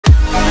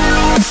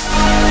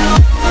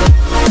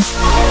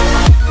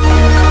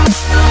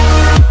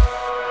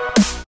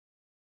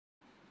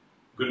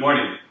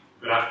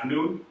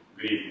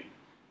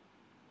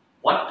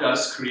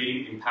does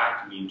creating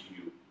impact mean to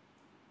you?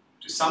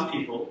 To some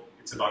people,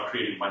 it's about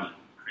creating money,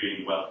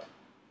 creating wealth.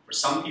 For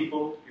some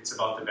people, it's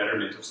about the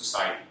betterment of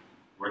society,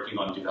 working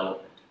on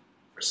development.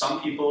 For some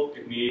people,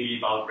 it may be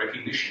about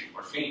recognition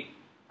or fame,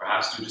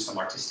 perhaps due to some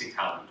artistic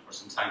talent or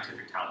some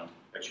scientific talent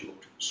that you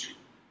hope to pursue.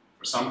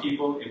 For some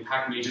people,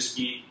 impact may just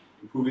be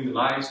improving the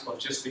lives of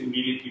just the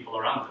immediate people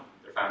around them,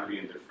 their family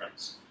and their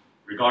friends.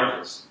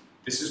 Regardless,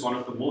 this is one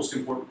of the most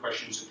important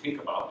questions to think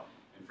about.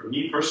 And for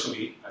me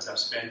personally, as I've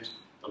spent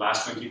the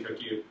last 20,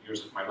 30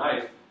 years of my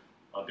life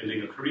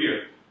building a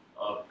career,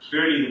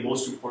 clearly the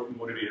most important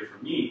motivator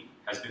for me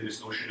has been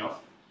this notion of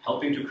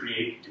helping to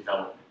create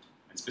development,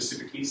 and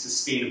specifically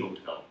sustainable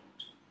development.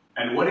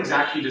 And what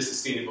exactly does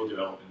sustainable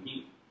development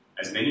mean?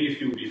 As many of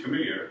you will be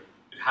familiar,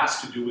 it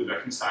has to do with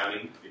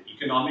reconciling the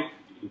economic,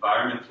 the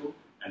environmental,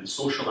 and the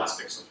social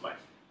aspects of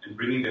life, and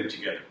bringing them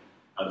together.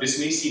 This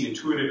may seem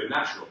intuitive and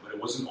natural, but it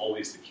wasn't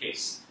always the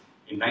case.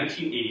 In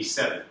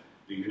 1987,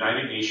 the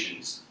United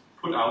Nations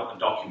put out a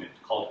document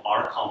called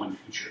Our Common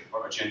Future,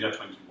 or Agenda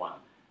 21,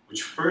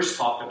 which first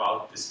talked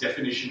about this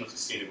definition of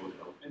sustainable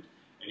development.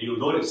 And you'll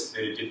notice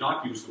that it did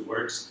not use the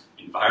words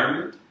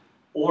environment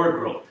or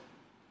growth.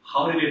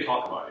 How did it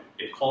talk about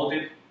it? It called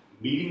it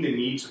meeting the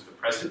needs of the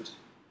present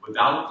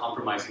without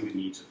compromising the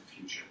needs of the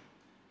future.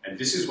 And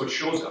this is what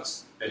shows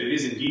us that it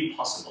is indeed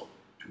possible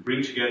to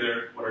bring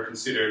together what are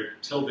considered,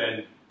 till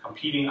then,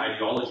 competing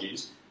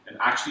ideologies and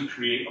actually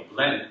create a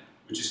blend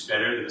which is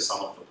better than the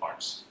sum of the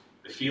parts.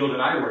 The field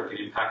that I work in,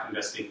 impact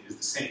investing, is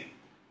the same.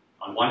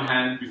 On one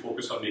hand, we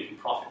focus on making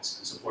profits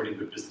and supporting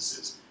good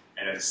businesses.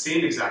 And at the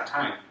same exact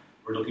time,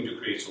 we're looking to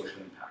create social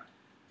impact.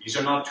 These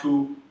are not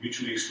two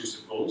mutually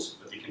exclusive goals,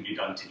 but they can be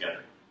done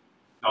together.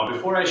 Now,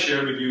 before I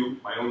share with you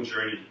my own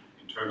journey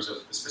in terms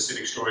of the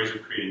specific stories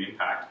of creating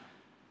impact,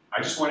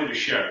 I just wanted to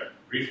share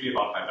briefly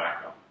about my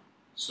background.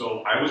 So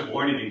I was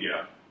born in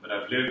India, but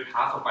I've lived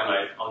half of my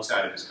life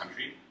outside of this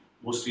country,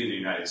 mostly in the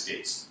United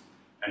States.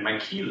 And my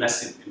key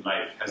lesson in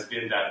life has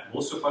been that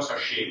most of us are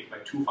shaped by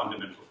two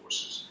fundamental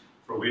forces,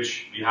 for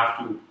which we have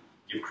to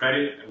give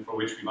credit and for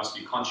which we must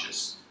be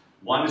conscious.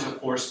 One is, of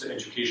course, the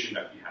education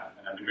that we have,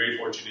 and I've been very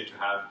fortunate to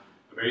have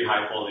a very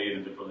high quality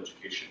and liberal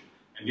education.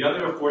 And the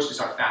other, of course, is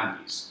our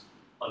families.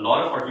 A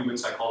lot of our human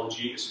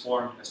psychology is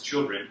formed as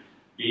children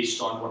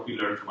based on what we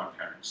learn from our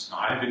parents. Now,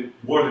 I've been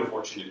more than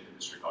fortunate in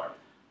this regard.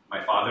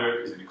 My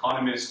father is an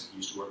economist. He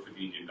used to work for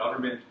the Indian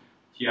government.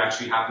 He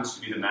actually happens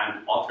to be the man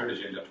who authored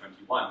Agenda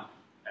 21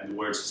 and the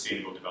word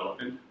sustainable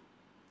development,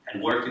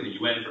 and worked in the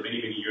UN for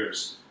many, many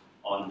years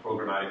on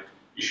programmatic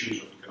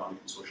issues of economic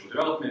and social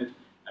development.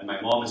 And my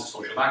mom is a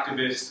social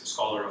activist, a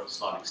scholar of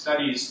Islamic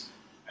studies,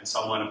 and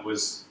someone who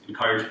has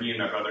encouraged me and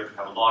my brother to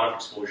have a lot of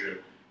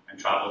exposure and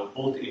travel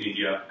both in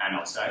India and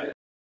outside,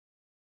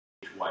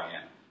 who I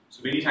am.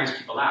 So many times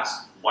people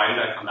ask, why did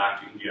I come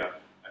back to India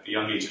at the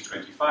young age of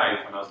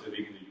 25 when I was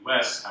living in the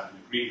US, having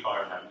a green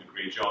card, having a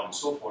great job, and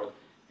so forth?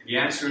 And the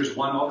answer is,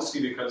 one,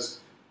 obviously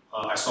because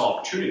I saw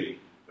opportunity,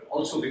 but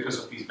also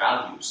because of these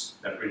values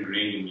that were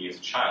ingrained in me as a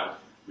child,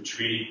 which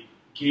really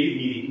gave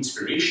me the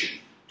inspiration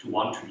to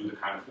want to do the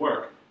kind of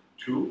work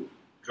to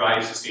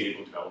drive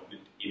sustainable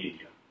development in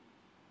India.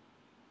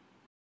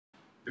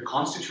 The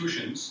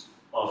constitutions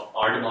of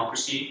our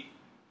democracy,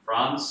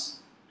 France,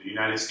 the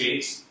United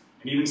States,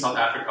 and even South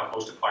Africa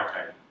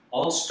post-apartheid,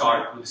 all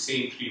start with the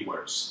same three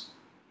words: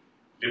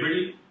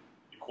 liberty,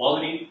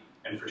 equality,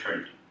 and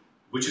fraternity,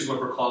 which is what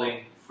we're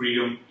calling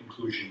freedom,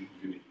 inclusion,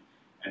 unity.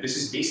 And this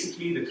is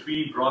basically the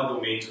three broad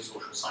domains of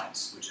social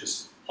science, which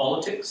is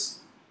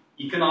politics,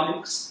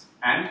 economics,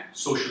 and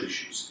social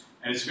issues.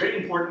 And it's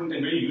very important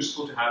and very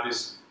useful to have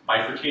this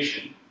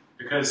bifurcation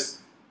because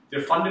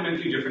they're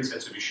fundamentally different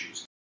sets of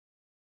issues.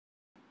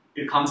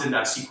 It comes in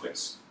that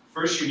sequence.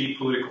 First, you need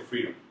political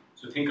freedom.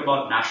 So think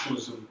about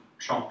nationalism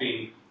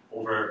trumping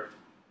over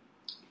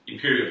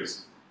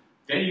imperialism.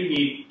 Then you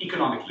need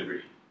economic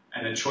liberty,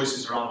 and then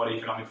choices around what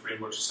economic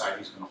framework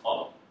society is going to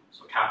follow.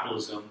 So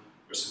capitalism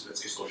versus,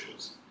 let's say,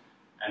 socialism.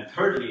 And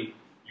thirdly,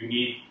 you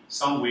need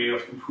some way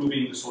of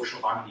improving the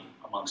social harmony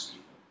amongst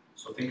people.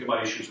 So think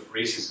about issues of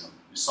racism,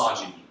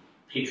 misogyny,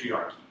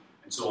 patriarchy,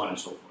 and so on and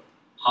so forth.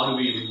 How do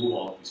we remove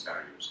all of these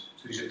barriers?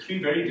 So these are three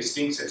very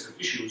distinct sets of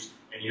issues,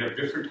 and you have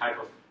different types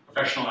of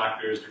professional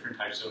actors, different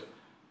types of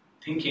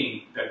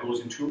thinking that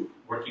goes into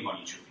working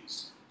on each of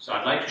these. So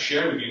I'd like to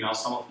share with you now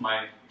some of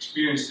my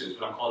experiences,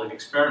 what I'm calling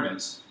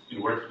experiments,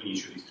 in working in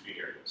each of these three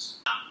areas.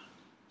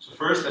 So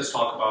first, let's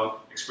talk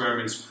about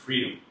experiments for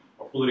freedom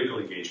or political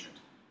engagement.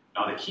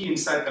 Now, the key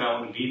insight that I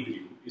want to leave with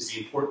you is the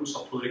importance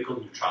of political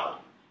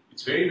neutrality.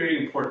 It's very,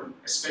 very important,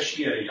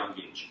 especially at a young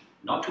age,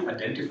 not to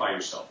identify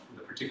yourself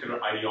with a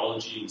particular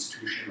ideology,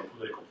 institution, or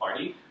political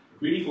party,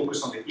 but really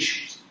focus on the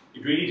issues.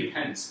 It really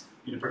depends.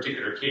 In a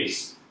particular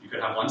case, you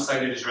could have one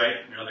side that is right,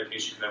 in another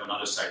case, you could have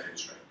another side that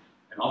is right.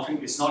 And often,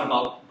 it's not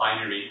about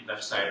binary,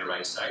 left side or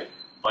right side,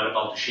 but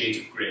about the shades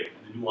of gray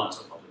and the nuance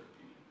of public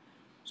opinion.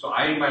 So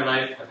I, in my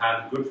life, have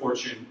had the good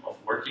fortune of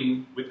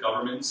working with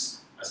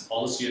governments as a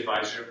policy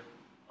advisor,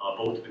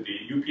 both with the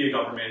UPA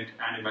government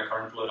and in my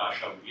current role at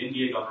Asha with the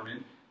NDA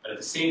government. But at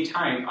the same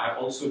time, I've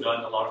also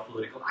done a lot of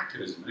political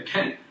activism. And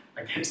again,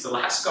 against the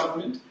last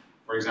government.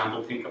 For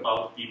example, think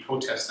about the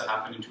protests that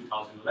happened in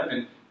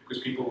 2011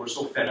 because people were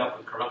so fed up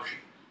with corruption.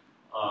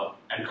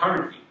 And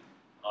currently,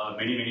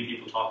 many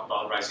people talk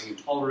about rising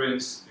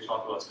intolerance. They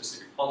talk about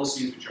specific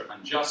policies which are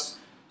unjust.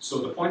 So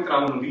the point that I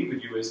want to leave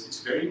with you is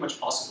it's very much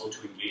possible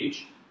to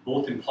engage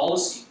both in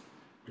policy,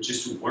 which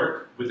is to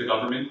work with the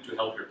government to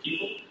help your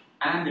people,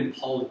 and in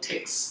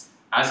politics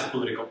as a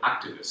political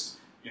activist,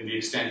 in the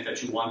extent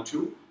that you want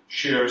to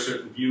share a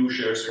certain view,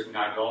 share a certain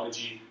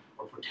ideology,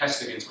 or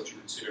protest against what you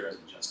consider as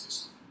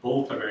injustice.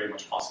 Both are very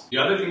much possible. The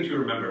other thing to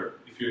remember,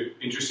 if you're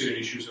interested in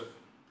issues of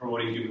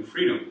promoting human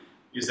freedom,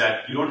 is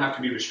that you don't have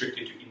to be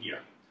restricted to India.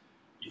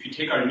 If you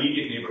take our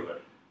immediate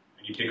neighborhood,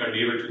 and you take our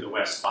neighbor to the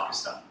west,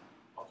 Pakistan,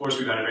 of course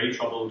we've had a very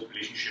troubled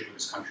relationship with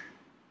this country,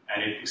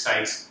 and it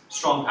excites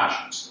strong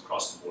passions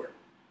across the board.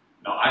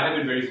 Now, I have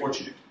been very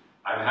fortunate.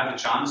 I've had the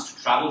chance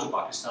to travel to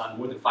Pakistan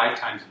more than 5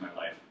 times in my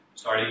life,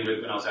 starting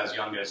with when I was as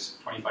young as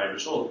 25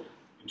 years old.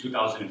 In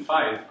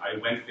 2005, I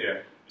went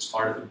there as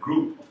part of a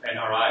group of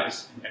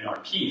NRIs and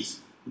NRPs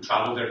who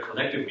traveled there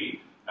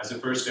collectively as the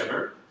first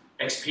ever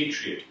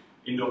expatriate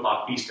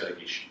Indo-Pak peace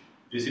delegation,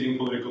 visiting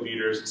political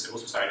leaders and civil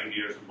society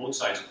leaders on both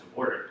sides of the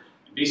border,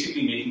 and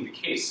basically making the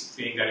case,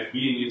 saying that if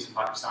we Indians and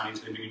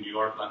Pakistanis living in New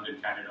York, London,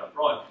 Canada,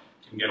 abroad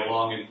can get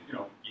along and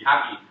be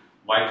happy,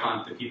 why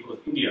can't the people of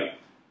India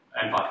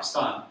and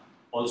Pakistan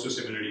also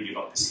similarly give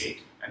up the state?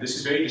 And this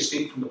is very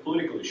distinct from the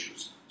political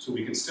issues. So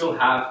we can still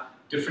have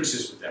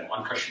differences with them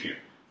on Kashmir.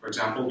 For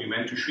example, we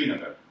went to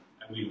Srinagar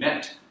and we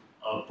met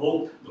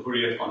both the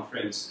Hurriyat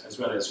Conference as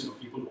well as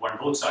people who are on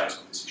both sides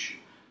of this issue.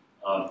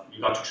 We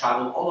got to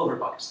travel all over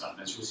Pakistan,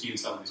 as you'll see in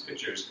some of these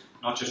pictures,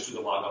 not just to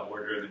the Wagah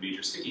border and the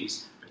major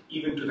cities, but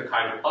even to the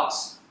Khyber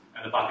Pass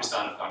and the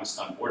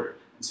Pakistan-Afghanistan border.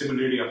 And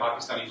similarly, our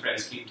Pakistani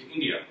friends came to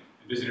India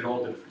and visited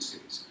all the different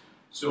cities.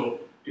 So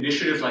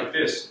initiatives like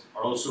this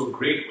are also a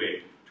great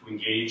way to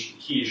engage in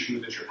key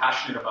issues that you're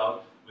passionate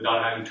about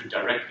without having to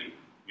directly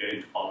get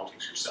into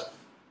politics yourself.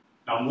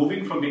 Now,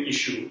 moving from the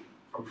issue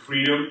from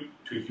freedom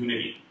to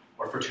unity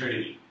or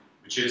fraternity,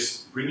 which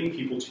is bringing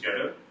people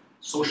together,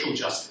 social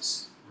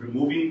justice,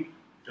 removing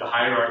the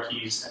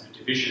hierarchies and the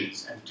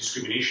divisions and the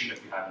discrimination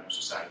that we have in our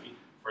society,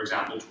 for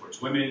example,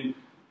 towards women,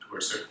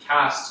 towards certain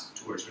castes,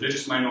 towards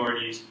religious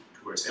minorities,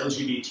 towards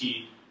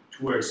LGBT,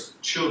 towards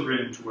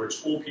children,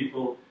 towards old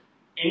people,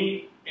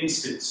 any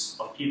instance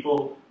of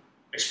people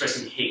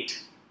expressing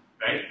hate,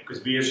 right?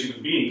 Because we as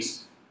human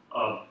beings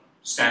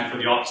stand for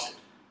the opposite.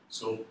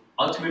 So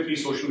ultimately,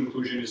 social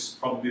inclusion is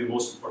probably the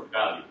most important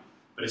value,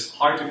 but it's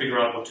hard to figure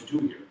out what to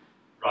do here,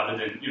 rather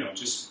than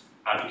just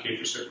advocate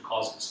for certain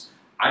causes.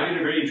 I did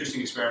a very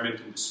interesting experiment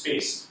in this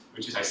space,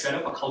 which is I set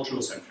up a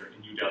cultural center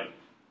in New Delhi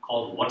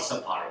called What's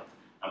Up Bharat.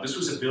 Now, this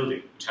was a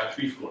building which had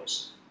 3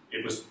 floors.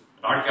 It was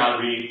an art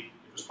gallery.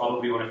 It was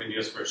probably one of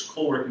India's first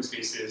co-working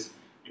spaces.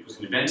 It was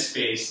an event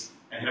space,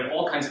 and it had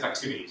all kinds of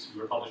activities.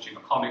 We were publishing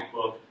a comic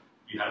book.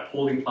 We had a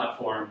polling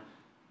platform.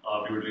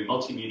 We were doing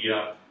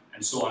multimedia,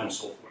 and so on and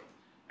so forth.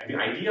 And the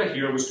idea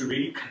here was to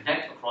really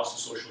connect across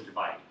the social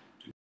divide,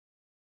 to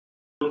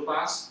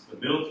the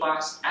middle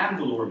class, and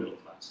the lower middle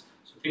class.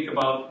 So think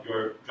about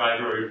your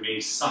driver or your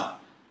maid's son.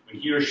 When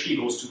he or she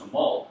goes to the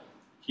mall,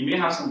 he may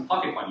have some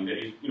pocket money that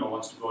he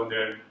wants to go in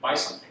there and buy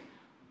something,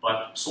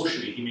 but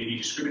socially he may be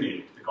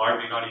discriminated. The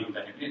guard may not even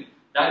let him in.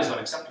 That is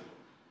unacceptable.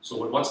 So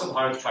what What's Up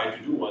Bharat tried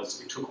to do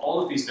was it took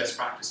all of these best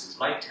practices,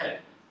 like TED,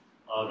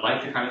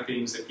 like the kind of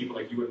things that people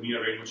like you and me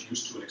are very much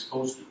used to and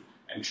exposed to,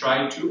 and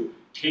tried to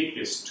take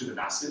this to the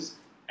masses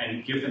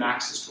and give them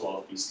access to all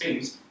of these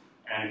things.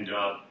 And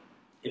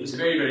it was a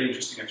very, very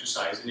interesting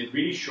exercise, and it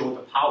really showed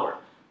the power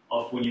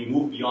of when you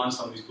move beyond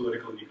some of these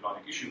political and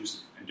economic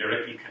issues and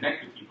directly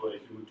connect with people at a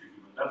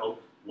human-to-human level,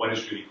 what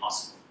is really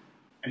possible.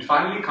 And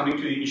finally, coming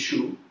to the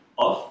issue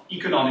of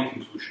economic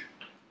inclusion,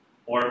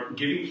 or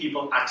giving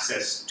people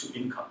access to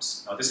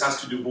incomes. Now, this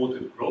has to do both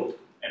with growth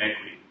and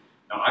equity.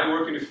 Now, I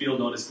work in a field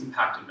known as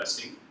impact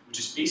investing, which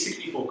is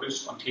basically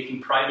focused on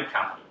taking private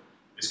capital.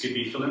 This could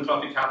be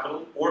philanthropic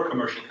capital or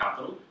commercial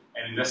capital,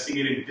 and investing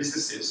it in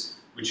businesses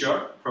which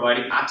are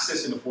providing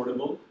access and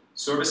affordable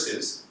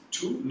services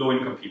to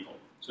low-income people.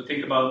 So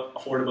think about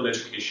affordable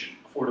education,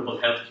 affordable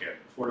healthcare,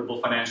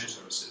 affordable financial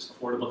services,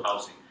 affordable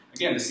housing.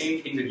 Again, the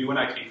same thing that you and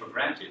I take for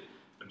granted,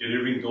 but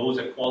delivering those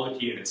at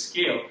quality and at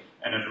scale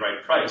and at the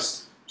right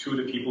price to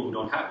the people who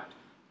don't have it.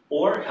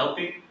 Or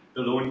helping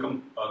the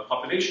low-income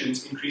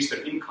populations increase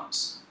their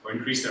incomes or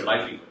increase their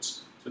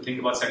livelihoods. So think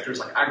about sectors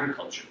like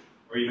agriculture,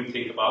 or even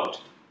think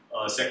about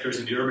sectors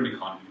in the urban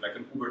economy, like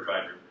an Uber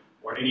driver,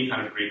 or any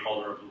kind of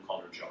gray-collar or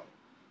blue-collar job.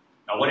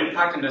 Now, what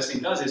impact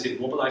investing does is it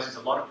mobilizes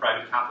a lot of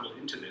private capital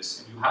into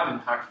this, and you have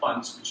impact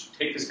funds which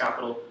take this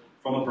capital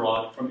from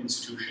abroad, from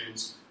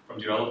institutions, from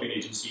developing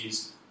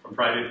agencies, from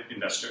private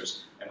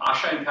investors. And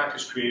Asha Impact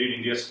has created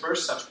India's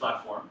first such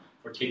platform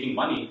for taking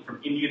money from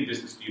Indian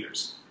business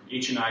leaders, from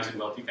UHNIs and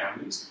wealthy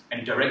families,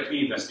 and directly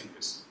investing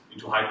this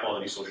into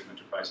high-quality social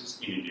enterprises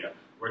in India,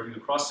 working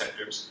across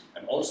sectors,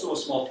 and also a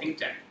small think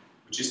tank,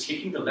 which is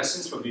taking the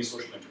lessons from these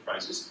social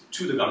enterprises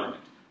to the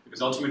government.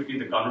 because ultimately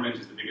the government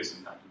is the biggest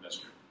impact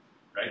investor,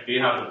 right? They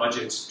have the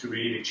budgets to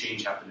really make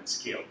change happen at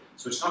scale.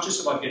 So it's not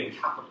just about getting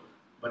capital,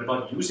 but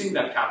about using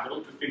that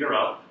capital to figure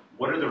out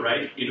what are the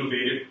right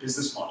innovative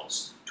business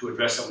models to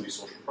address some of these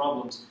social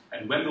problems,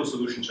 and when those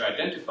solutions are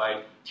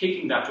identified,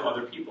 taking that to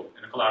other people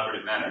in a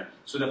collaborative manner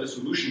so that the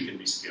solution can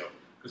be scaled.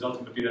 Because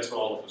ultimately that's what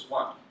all of us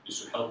want,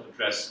 is to help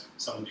address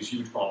some of these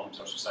huge problems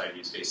our society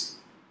is facing.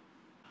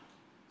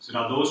 So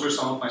now those were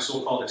some of my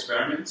so-called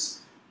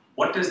experiments.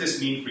 What does this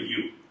mean for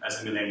you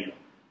as a millennial?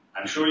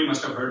 I'm sure you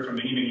must have heard from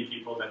many, many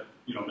people that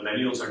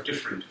millennials are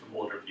different from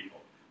older people.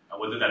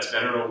 Whether that's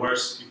better or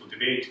worse, people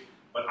debate,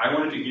 but I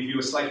wanted to give you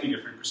a slightly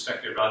different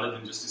perspective rather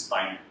than just this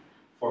binary.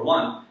 For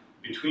one,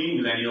 between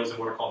millennials and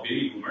what are called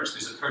baby boomers,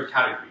 there's a third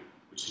category,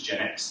 which is Gen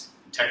X.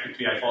 And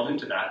technically I fall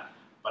into that,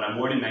 but I'm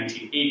born in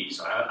 1980,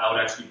 so I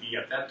would actually be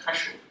at that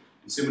threshold.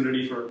 And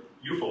similarly for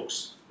you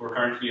folks who are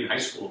currently in high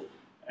school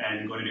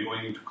and going to be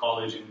going into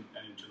college and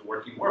into the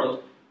working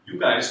world, you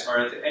guys are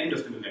at the end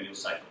of the millennial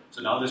cycle.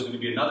 So now there's going to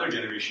be another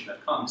generation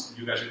that comes, and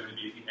you guys are going to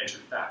be at the edge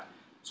of that.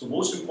 So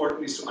most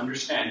important is to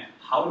understand,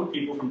 how do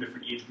people from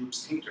different age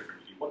groups think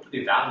differently? What do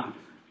they value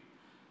differently?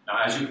 Now,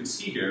 as you can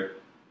see here,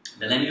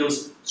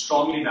 millennials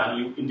strongly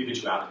value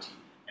individuality,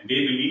 and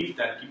they believe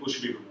that people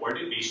should be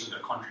rewarded based on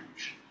their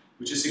contribution,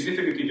 which is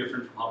significantly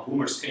different from how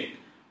boomers think,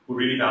 who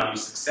really value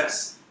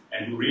success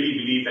and who really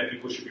believe that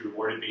people should be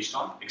rewarded based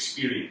on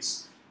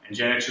experience. And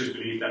Gen Xers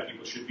believe that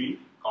people should be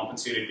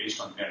compensated based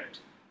on merit.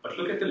 But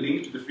look at the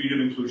link to the freedom,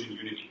 inclusion,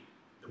 unity.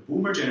 The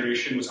boomer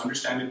generation was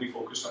understandably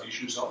focused on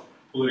issues of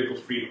political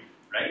freedom,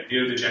 right?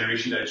 They're the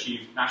generation that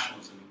achieved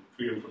nationalism,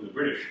 freedom from the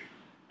British,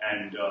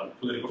 and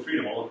political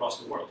freedom all across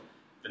the world.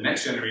 The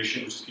next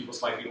generation, which is people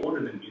slightly older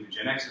than me, the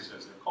Gen Xers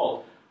as they're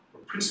called, were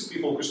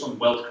principally focused on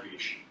wealth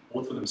creation,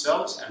 both for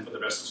themselves and for the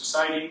rest of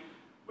society,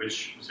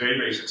 which was very,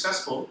 very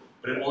successful,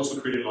 but it also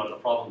created a lot of the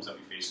problems that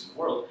we face in the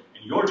world.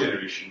 And your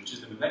generation, which is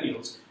the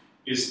millennials,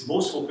 is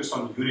most focused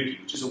on unity,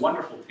 which is a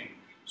wonderful thing.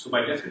 So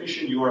by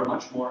definition, you are a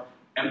much more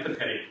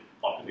empathetic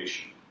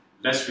population,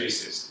 less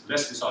racist,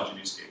 less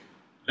misogynistic,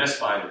 less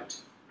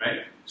violent,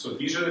 right? So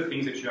these are the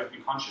things that you have to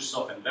be conscious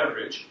of and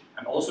leverage,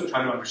 and also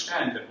try to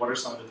understand that what are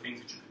some of the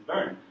things that you can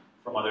learn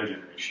from other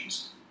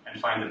generations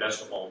and find the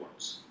best of all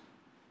worlds.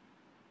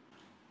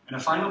 And a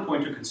final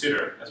point to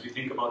consider as we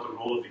think about the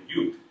role of the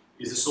youth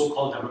is the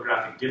so-called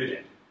demographic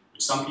dividend,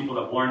 which some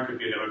people have warned could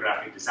be a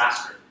demographic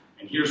disaster.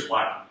 And here's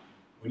why.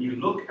 When you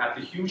look at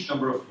the huge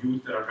number of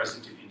youth that are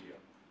present in India,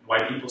 and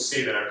why people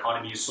say that our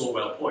economy is so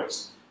well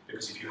poised,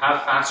 because if you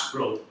have fast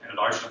growth and a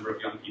large number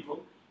of young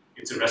people,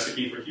 it's a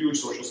recipe for huge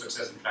social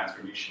success and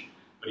transformation.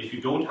 But if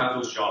you don't have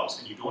those jobs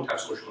and you don't have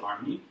social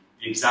harmony,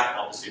 the exact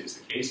opposite is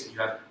the case, and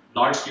you have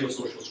large-scale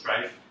social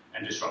strife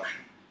and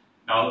disruption.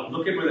 Now,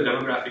 look at where the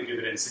demographic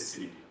dividend sits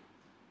in India.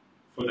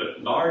 For the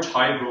large,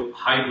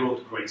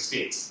 high-growth growing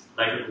states,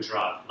 like a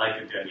Gujarat,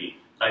 like a Delhi,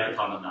 like a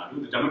Tamil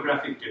Nadu, the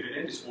demographic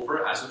dividend is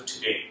over as of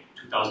today,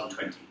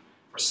 2020.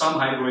 For some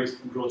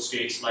high-growth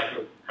states, like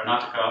a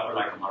Karnataka or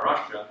like a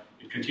Maharashtra,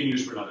 it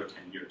continues for another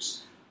 10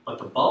 years. But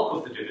the bulk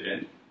of the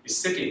dividend is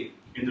sitting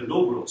in the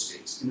low-growth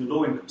states, in the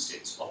low-income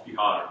states of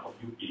Bihar, of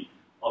UP,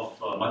 of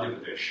Madhya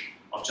Pradesh,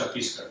 of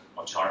Chhattisgarh,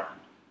 of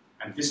Jharkhand.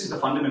 And this is the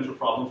fundamental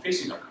problem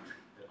facing our country.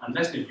 That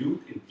unless the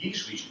youth in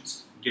these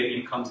regions get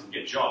incomes and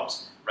get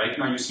jobs, right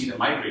now you see them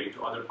migrating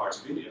to other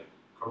parts of India.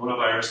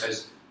 Coronavirus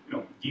has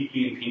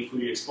deeply and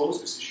painfully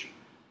exposed this issue.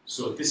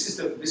 So this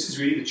is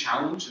really the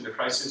challenge and the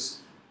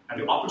crisis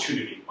and the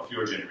opportunity of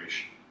your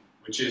generation,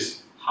 which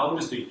is how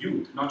does the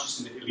youth, not just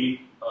in the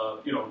elite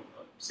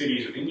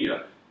cities of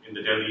India, in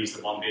the Delhis,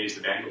 the Bombays,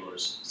 the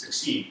Bangalores,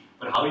 succeed,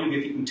 but how do you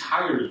get the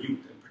entire youth,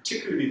 and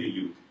particularly the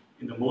youth,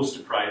 in the most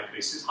deprived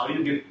places? How do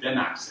you give them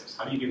access?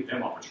 How do you give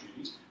them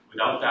opportunities?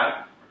 Without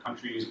that, our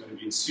country is going to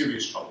be in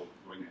serious trouble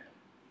going ahead.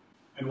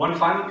 And one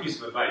final piece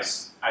of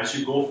advice, as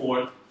you go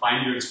forth,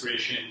 find your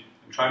inspiration,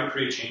 and try to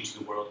create change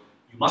in the world,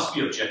 you must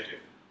be objective.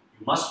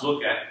 You must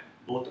look at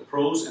both the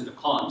pros and the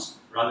cons,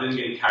 rather than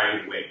getting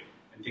carried away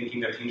and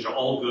thinking that things are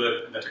all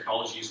good and that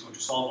technology is going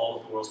to solve all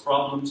of the world's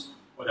problems,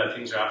 or that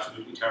things are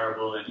absolutely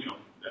terrible and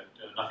that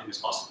nothing is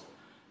possible.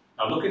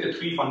 Now look at the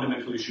three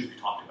fundamental issues we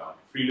talked about: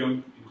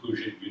 freedom,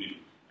 inclusion, unity,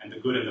 and the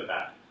good and the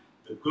bad.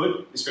 The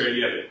good is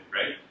fairly evident,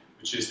 right?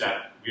 Which is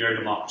that we are a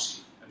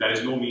democracy, and that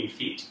is no mean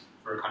feat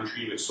for a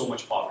country with so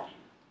much poverty.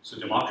 So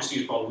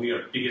democracy is probably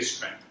our biggest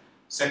strength.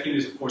 Second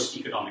is, of course,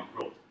 economic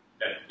growth.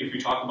 That if we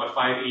talk about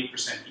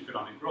 5-8%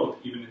 economic growth,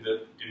 even in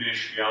the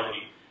diminished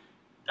reality,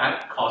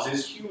 that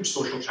causes huge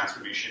social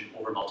transformation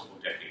over multiple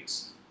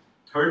decades.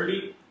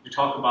 Thirdly, we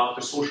talk about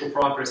the social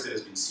progress that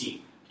has been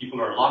seen.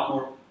 People are a lot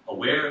more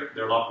aware,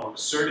 they're a lot more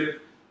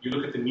assertive. You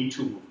look at the Me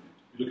Too movement,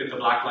 you look at the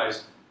Black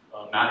Lives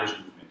Matters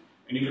movement,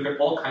 and you look at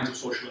all kinds of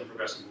social and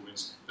progressive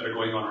movements that are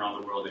going on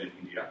around the world and in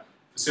India,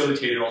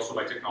 facilitated also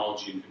by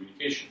technology and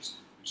communications,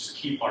 which is a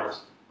key part of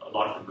a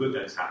lot of the good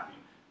that is happening.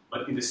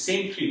 But in the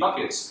same three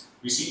buckets,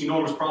 we see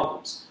enormous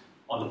problems.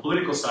 On the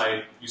political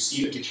side, you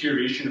see a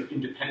deterioration of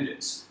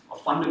independence,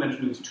 of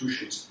fundamental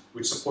institutions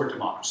which support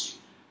democracy.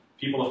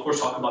 People, of course,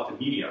 talk about the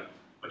media,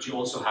 but you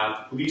also have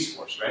the police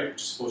force, right,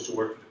 which is supposed to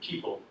work for the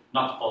people,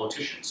 not the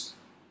politicians.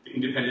 The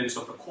independence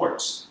of the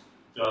courts,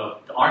 the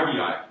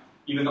RBI,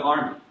 even the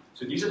army.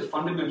 So these are the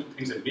fundamental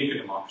things that make a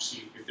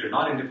democracy. If they're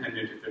not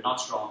independent, if they're not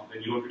strong,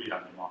 then you don't really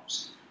have a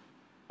democracy.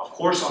 Of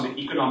course, on the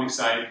economic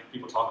side,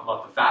 people talk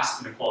about the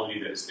vast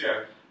inequality that is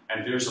there,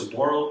 and there's a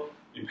moral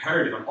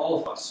imperative on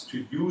all of us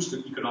to use the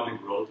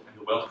economic growth and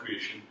the wealth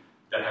creation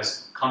that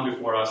has come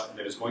before us and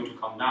that is going to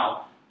come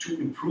now to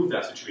improve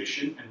that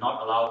situation and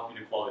not allow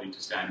inequality to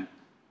stand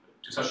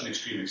to such an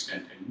extreme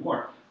extent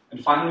anymore.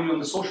 And finally, on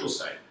the social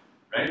side,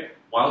 right?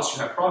 Whilst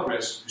you have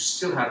progress, you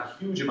still have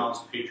huge amounts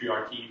of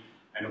patriarchy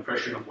and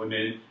oppression of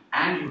women,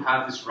 and you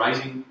have this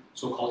rising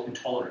so-called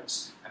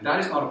intolerance. And that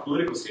is not a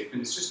political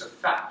statement, it's just a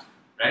fact,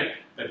 right?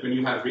 That when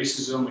you have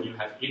racism, when you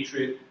have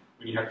hatred,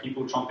 when you have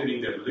people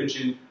trumpeting their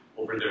religion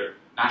over their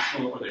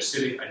national or their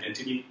civic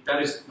identity,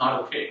 that is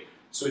not okay.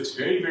 So it's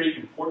very, very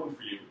important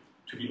for you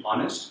to be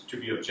honest, to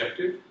be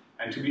objective,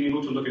 and to be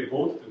able to look at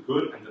both the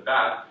good and the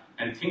bad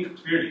and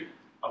think clearly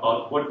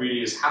about what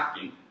really is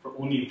happening, for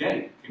only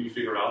then can you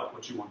figure out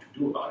what you want to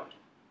do about it.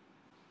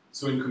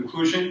 So in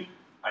conclusion,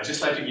 I'd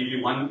just like to give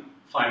you one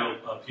final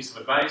piece of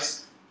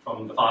advice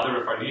from the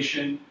father of our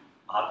nation,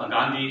 Mahatma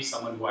Gandhi,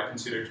 someone who I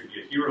consider to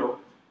be a hero.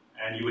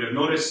 And you would have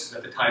noticed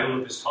that the title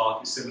of this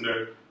talk is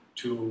similar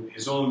to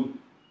his own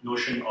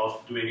notion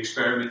of doing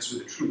experiments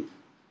with the truth.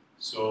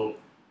 So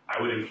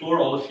I would implore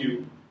all of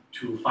you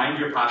to find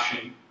your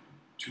passion,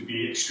 to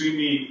be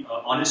extremely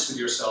honest with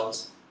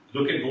yourselves,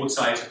 look at both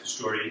sides of the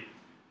story,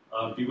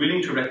 be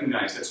willing to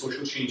recognize that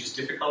social change is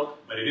difficult,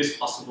 but it is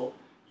possible.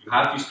 You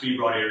have these three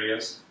broad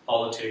areas: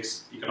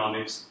 politics,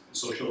 economics, and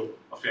social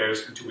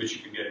affairs, into which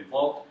you can get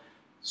involved.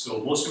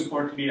 So most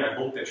importantly, I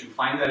hope that you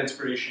find that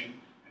inspiration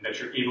and that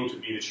you're able to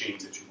be the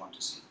change that you want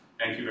to see.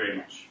 Thank you very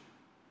much.